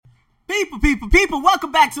People,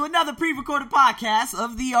 welcome back to another pre-recorded podcast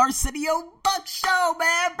of the Arsenio Buck Show,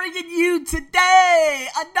 man. Bringing you today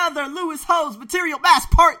another Lewis Hose Material Mass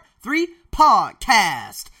Part 3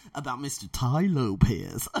 podcast about Mr. Ty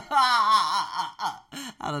Lopez. I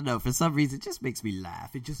don't know, for some reason, it just makes me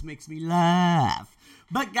laugh.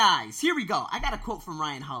 But guys, here we go. I got a quote from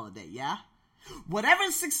Ryan Holiday, yeah?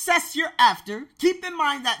 Whatever success you're after, keep in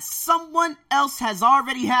mind that someone else has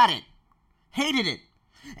already had it, hated it,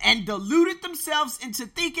 and deluded themselves into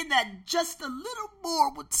thinking that just a little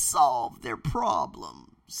more would solve their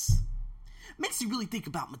problems. Makes you really think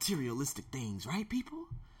about materialistic things, right, people?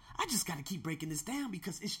 I just gotta keep breaking this down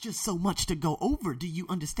because it's just so much to go over. Do you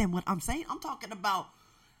understand what I'm saying? I'm talking about,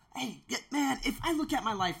 hey, man, if I look at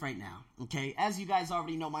my life right now, okay, as you guys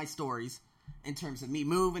already know my stories, in terms of me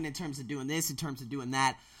moving, in terms of doing this, in terms of doing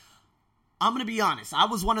that, I'm gonna be honest, I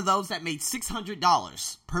was one of those that made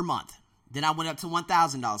 $600 per month. Then I went up to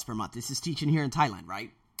 $1,000 per month. This is teaching here in Thailand,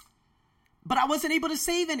 right? But I wasn't able to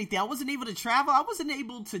save anything. I wasn't able to travel. I wasn't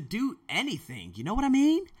able to do anything. You know what I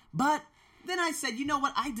mean? But then I said, you know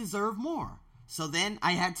what? I deserve more. So then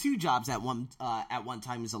I had two jobs at one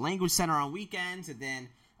time as a language center on weekends. And then,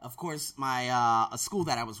 of course, my a school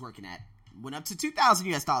that I was working at went up to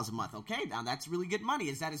 $2,000 a month. Okay, now that's really good money.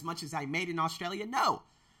 Is that as much as I made in Australia? No.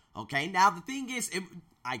 Okay, now the thing is,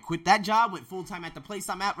 I quit that job, went full-time at the place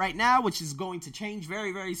I'm at right now, which is going to change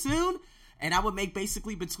very, very soon. And I would make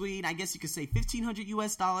basically between, I guess you could say,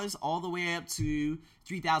 $1,500 all the way up to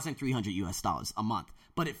 $3,300 a month.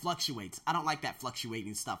 But it fluctuates. I don't like that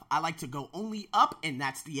fluctuating stuff. I like to go only up, and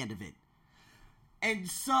that's the end of it. And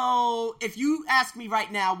so, if you ask me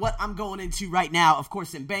right now what I'm going into right now, of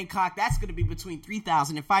course, in Bangkok, that's going to be between $3,000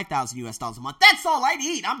 and $5,000 a month. That's all I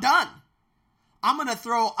need. I'm done. I'm going to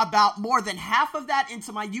throw about more than half of that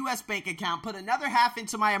into my U.S. bank account, put another half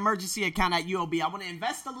into my emergency account at UOB. I want to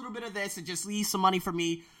invest a little bit of this and just leave some money for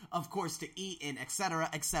me, of course, to eat in, etc.,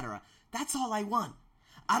 etc. That's all I want.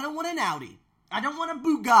 I don't want an Audi. I don't want a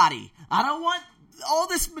Bugatti. I don't want all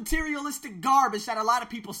this materialistic garbage that a lot of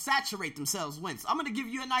people saturate themselves with. So I'm going to give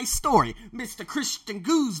you a nice story. Mr. Christian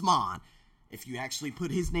Guzman. If you actually put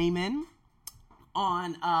his name in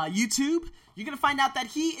on YouTube, you're going to find out that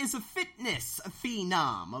he is a fitness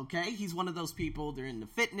phenom, okay? He's one of those people, they're into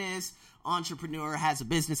fitness, entrepreneur, has a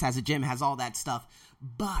business, has a gym, has all that stuff.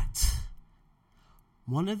 But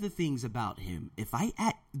one of the things about him,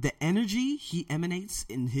 the energy he emanates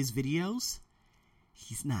in his videos,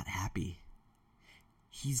 he's not happy.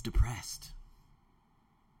 He's depressed.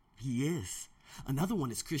 He is. Another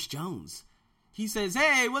one is Chris Jones. He says,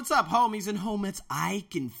 hey, what's up, homies and homies? I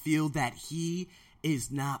can feel that he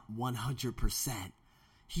is not 100%.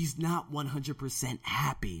 He's not 100%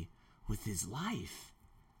 happy with his life.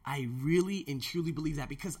 I really and truly believe that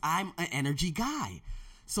because I'm an energy guy.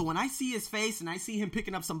 So when I see his face and I see him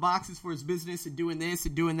picking up some boxes for his business and doing this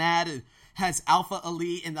and doing that, and has Alpha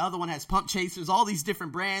Elite and the other one has Pump Chasers, all these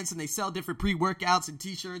different brands, and they sell different pre-workouts and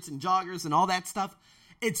t-shirts and joggers and all that stuff,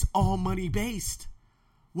 it's all money based.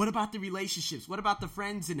 What about the relationships? What about the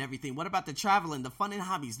friends and everything? What about the traveling, the fun and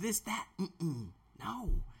hobbies? This, that,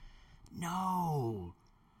 No.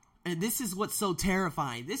 And this is what's so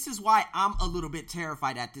terrifying. This is why I'm a little bit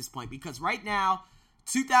terrified at this point. Because right now,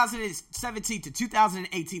 2017 to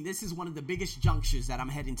 2018, this is one of the biggest junctures that I'm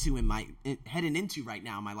heading into right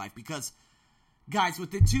now in my life. Because, guys,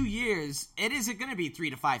 within 2 years, it isn't going to be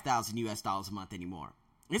 $3,000 to $5,000 a month anymore.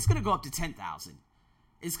 It's going to go up to $10,000.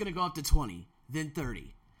 It's going to go up to 20, then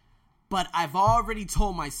 30. But I've already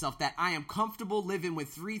told myself that I am comfortable living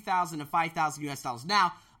with $3,000 to $5,000.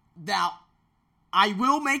 Now, I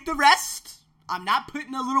will make the rest. I'm not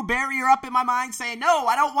putting a little barrier up in my mind saying, no,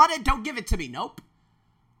 I don't want it, don't give it to me. Nope.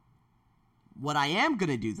 What I am going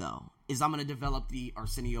to do, though, is I'm going to develop the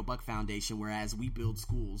Arsenio Buck Foundation, whereas we build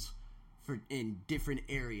schools in different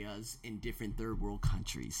areas in different third world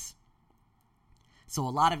countries. So a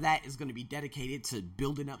lot of that is going to be dedicated to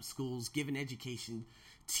building up schools, giving education,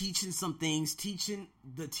 teaching some things, teaching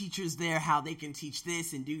the teachers there how they can teach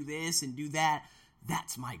this and do that.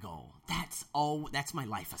 That's my goal. That's my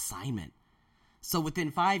life assignment. So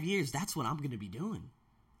within 5 years, that's what I'm going to be doing.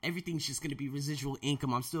 Everything's just going to be residual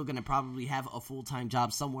income. I'm still going to probably have a full-time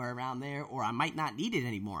job somewhere around there, or I might not need it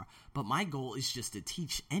anymore. But my goal is just to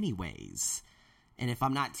teach anyways. And if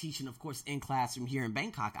I'm not teaching, of course, in classroom here in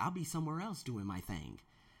Bangkok, I'll be somewhere else doing my thing.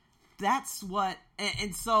 That's what,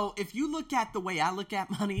 and so if you look at the way I look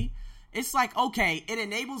at money, it's like, okay, it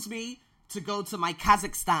enables me to go to my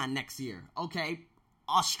Kazakhstan next year. Okay,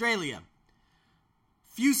 Australia.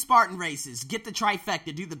 Few Spartan races, get the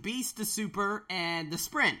trifecta, do the beast, the super, and the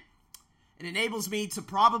sprint. It enables me to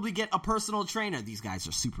probably get a personal trainer. These guys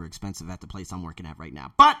are super expensive at the place I'm working at right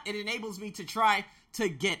now. But it enables me to try to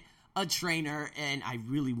get a trainer, and I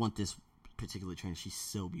really want this particular trainer. She's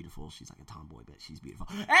so beautiful. She's like a tomboy, but she's beautiful.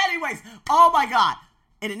 Anyways, oh my God.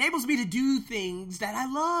 It enables me to do things that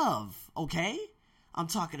I love, okay? I'm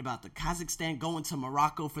talking about the Kazakhstan, going to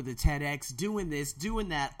Morocco for the TEDx, doing this, doing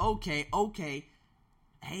that. Okay.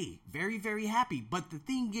 Hey, very, very happy. But the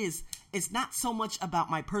thing is, it's not so much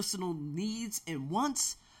about my personal needs and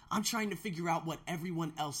wants. I'm trying to figure out what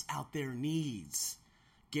everyone else out there needs.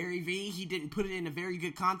 Gary Vee, he didn't put it in a very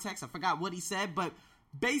good context. I forgot what he said, but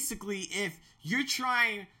basically, if you're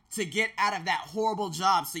trying to get out of that horrible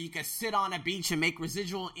job so you can sit on a beach and make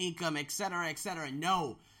residual income, etc.,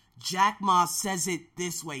 no. Jack Ma says it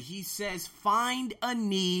this way. He says, find a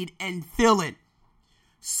need and fill it.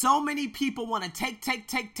 So many people want to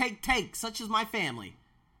take, such as my family.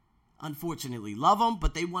 Unfortunately, love them,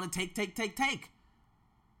 but they want to take.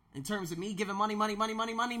 In terms of me giving money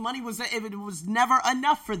was never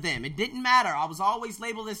enough for them. It didn't matter. I was always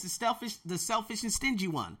labeled as the selfish and stingy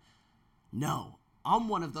one. No, I'm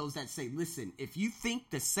one of those that say, listen, if you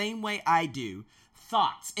think the same way I do,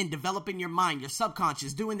 thoughts and developing your mind, your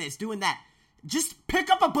subconscious, doing this, doing that, just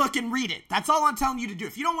pick up a book and read it. That's all I'm telling you to do.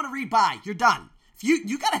 If you don't want to read, bye. You're done. If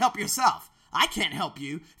you got to help yourself. I can't help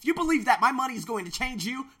you. If you believe that my money is going to change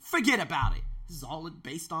you, forget about it. This is all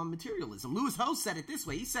based on materialism. Lewis Hose said it this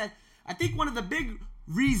way. He said, I think one of the big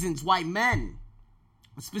reasons why men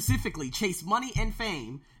specifically chase money and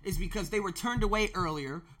fame is because they were turned away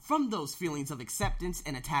earlier from those feelings of acceptance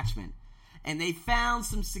and attachment. And they found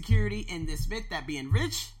some security in this myth that being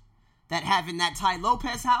rich, that having that Ty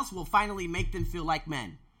Lopez house will finally make them feel like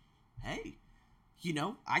men. Hey,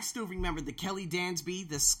 I still remember the Kelly Dansby,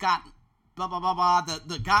 the Scott,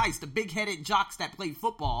 the guys, the big-headed jocks that played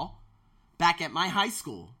football back at my high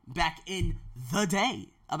school, back in the day,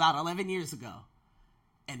 about 11 years ago.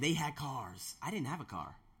 And they had cars. I didn't have a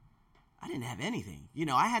car. I didn't have anything.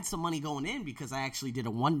 I had some money going in because I actually did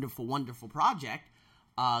a wonderful, wonderful project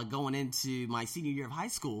going into my senior year of high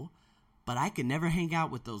school. But I could never hang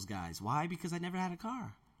out with those guys. Why? Because I never had a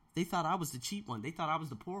car. They thought I was the cheap one. They thought I was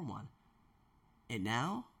the poor one. And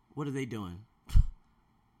now, what are they doing?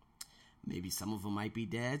 Maybe some of them might be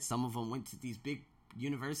dead. Some of them went to these big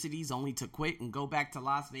universities only to quit and go back to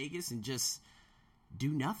Las Vegas and just do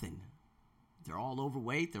nothing. They're all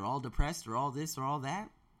overweight. They're all depressed. They're all this or all that.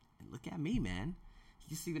 And look at me, man.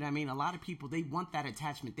 You see what I mean? A lot of people, they want that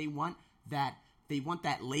attachment. They want that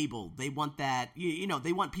label. They want that,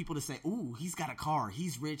 they want people to say, ooh, he's got a car.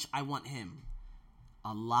 He's rich. I want him.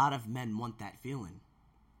 A lot of men want that feeling.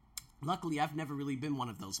 Luckily, I've never really been one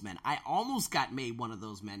of those men. I almost got made one of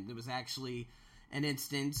those men. There was actually an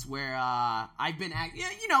instance where I've been,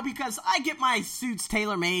 because I get my suits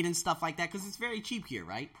tailor-made and stuff like that because it's very cheap here,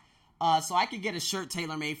 right? So I could get a shirt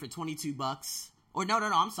tailor-made for $22. Or no,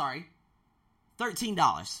 I'm sorry. $13.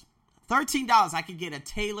 $13 I could get a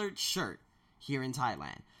tailored shirt here in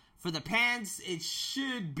Thailand. For the pants, it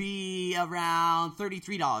should be around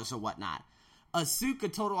 $33 or whatnot. A suit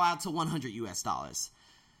could total out to $100 US.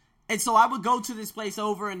 And so I would go to this place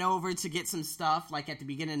over and over to get some stuff. Like at the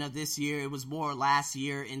beginning of this year, it was more last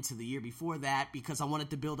year into the year before that, because I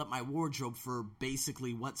wanted to build up my wardrobe for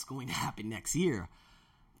basically what's going to happen next year.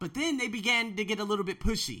 But then they began to get a little bit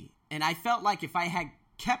pushy. And I felt like if I had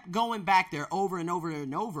kept going back there over and over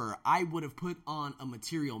and over, I would have put on a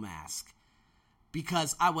material mask.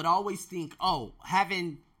 Because I would always think,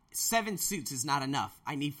 having 7 suits is not enough.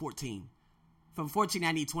 I need 14. From 14,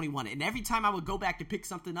 I need 21. And every time I would go back to pick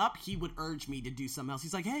something up, he would urge me to do something else.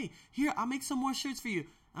 He's like, hey, here, I'll make some more shirts for you.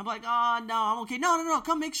 I'm like, oh, no, I'm okay. No,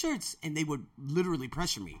 come make shirts. And they would literally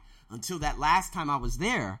pressure me. Until that last time I was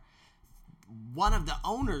there, one of the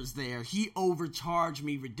owners there, he overcharged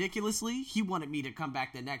me ridiculously. He wanted me to come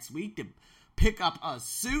back the next week to pick up a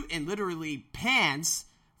suit and literally pants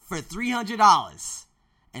for $300.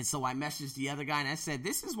 And so I messaged the other guy and I said,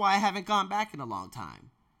 this is why I haven't gone back in a long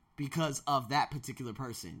time. Because of that particular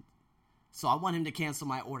person. So I want him to cancel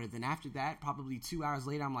my order. Then after that, probably 2 hours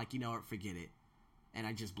later, I'm like, you know what, forget it. And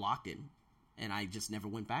I just blocked him. And I just never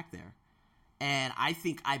went back there. And I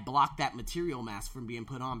think I blocked that material mask from being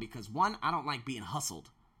put on because, one, I don't like being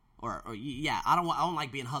hustled. I don't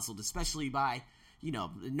like being hustled, especially by,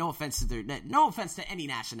 no offense to any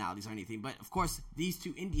nationalities or anything. But, of course, these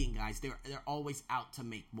 2 Indian guys, they're always out to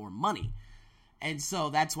make more money. And so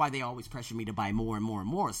that's why they always pressure me to buy more and more and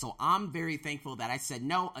more. So I'm very thankful that I said,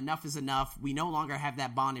 no, enough is enough. We no longer have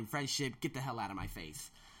that bond and friendship. Get the hell out of my face.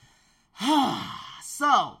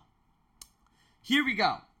 So, here we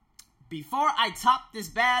go. Before I top this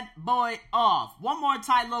bad boy off, one more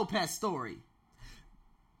Ty Lopez story.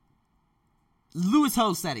 Louis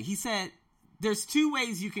Ho said it. He said, there's two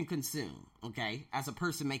ways you can consume, okay, as a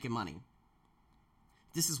person making money.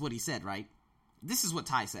 This is what he said, right? This is what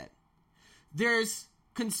Ty said. There's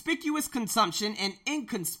conspicuous consumption and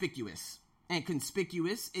inconspicuous. And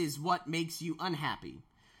conspicuous is what makes you unhappy.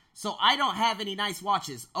 So I don't have any nice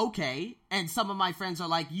watches. Okay. And some of my friends are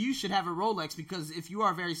like, you should have a Rolex because if you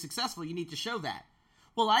are very successful, you need to show that.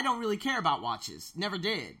 Well, I don't really care about watches. Never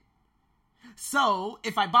did. So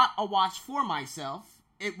if I bought a watch for myself,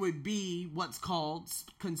 it would be what's called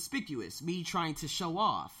conspicuous. Me trying to show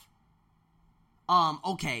off.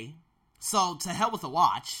 Okay. So to hell with a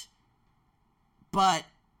watch. But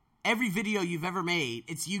every video you've ever made,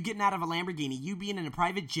 it's you getting out of a Lamborghini, you being in a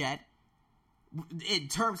private jet, in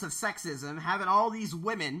terms of sexism, having all these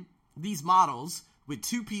women, these models, with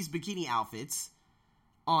two-piece bikini outfits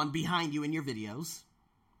on behind you in your videos,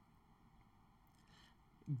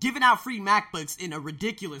 giving out free MacBooks in a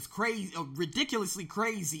ridiculously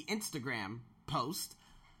crazy Instagram post.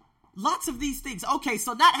 Lots of these things. Okay,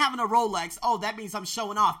 so not having a Rolex, oh, that means I'm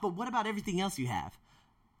showing off. But what about everything else you have?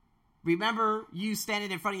 Remember you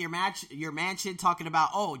standing in front of your mansion talking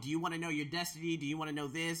about, oh, do you want to know your destiny? Do you want to know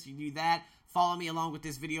this? Do you do that? Follow me along with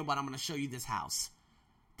this video, but I'm going to show you this house.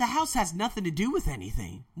 The house has nothing to do with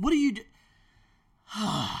anything. What do you do?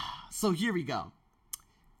 So here we go.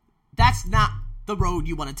 That's not the road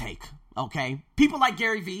you want to take, okay? People like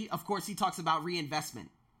Gary Vee, of course, he talks about reinvestment,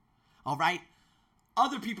 all right?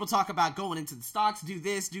 Other people talk about going into the stocks, do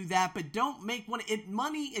this, do that, but don't make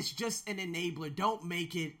money is just an enabler. Don't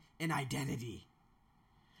make it an identity.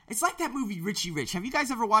 It's like that movie Richie Rich. Have you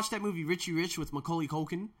guys ever watched that movie Richie Rich with Macaulay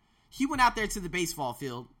Culkin? He went out there to the baseball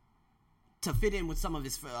field to fit in with some of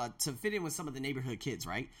the neighborhood kids,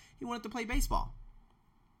 right? He wanted to play baseball.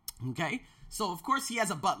 Okay? So, of course, he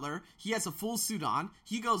has a butler. He has a full suit on.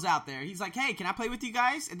 He goes out there. He's like, hey, can I play with you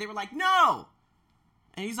guys? And they were like, no!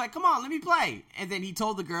 And he's like, come on, let me play. And then he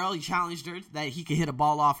told the girl, he challenged her that he could hit a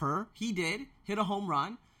ball off her. He did. Hit a home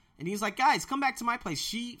run. And he's like, guys, come back to my place.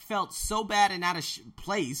 She felt so bad and out of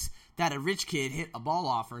place that a rich kid hit a ball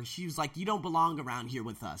off her. She was like, you don't belong around here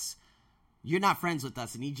with us. You're not friends with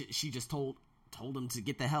us. And she just told him to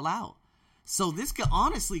get the hell out. So this could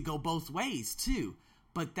honestly go both ways, too.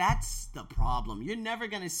 But that's the problem. You're never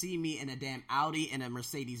going to see me in a damn Audi and a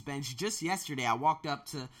Mercedes-Benz. Just yesterday, I walked up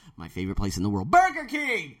to my favorite place in the world, Burger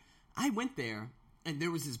King. I went there, and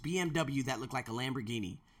there was this BMW that looked like a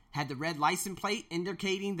Lamborghini. Had the red license plate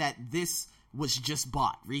indicating that this was just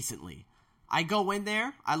bought recently. I go in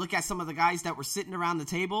there. I look at some of the guys that were sitting around the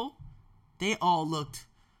table. They all looked...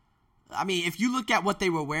 I mean, if you look at what they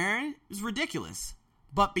were wearing, it was ridiculous.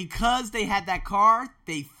 But because they had that car,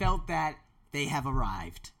 they felt that they have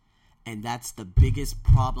arrived. And that's the biggest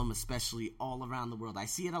problem, especially all around the world. I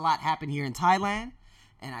see it a lot happen here in Thailand.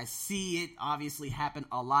 And I see it obviously happen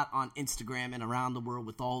a lot on Instagram and around the world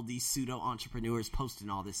with all these pseudo-entrepreneurs posting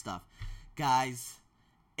all this stuff. Guys,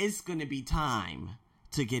 it's going to be time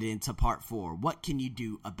to get into part 4. What can you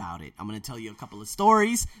do about it? I'm going to tell you a couple of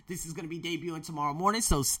stories. This is going to be debuting tomorrow morning,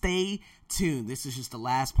 so stay tuned. This is just the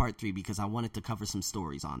last part 3 because I wanted to cover some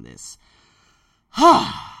stories on this.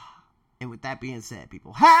 And with that being said,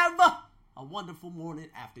 people, have a wonderful morning,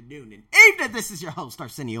 afternoon, and evening. This is your host,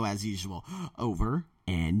 Arsenio, as usual. Over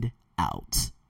and out.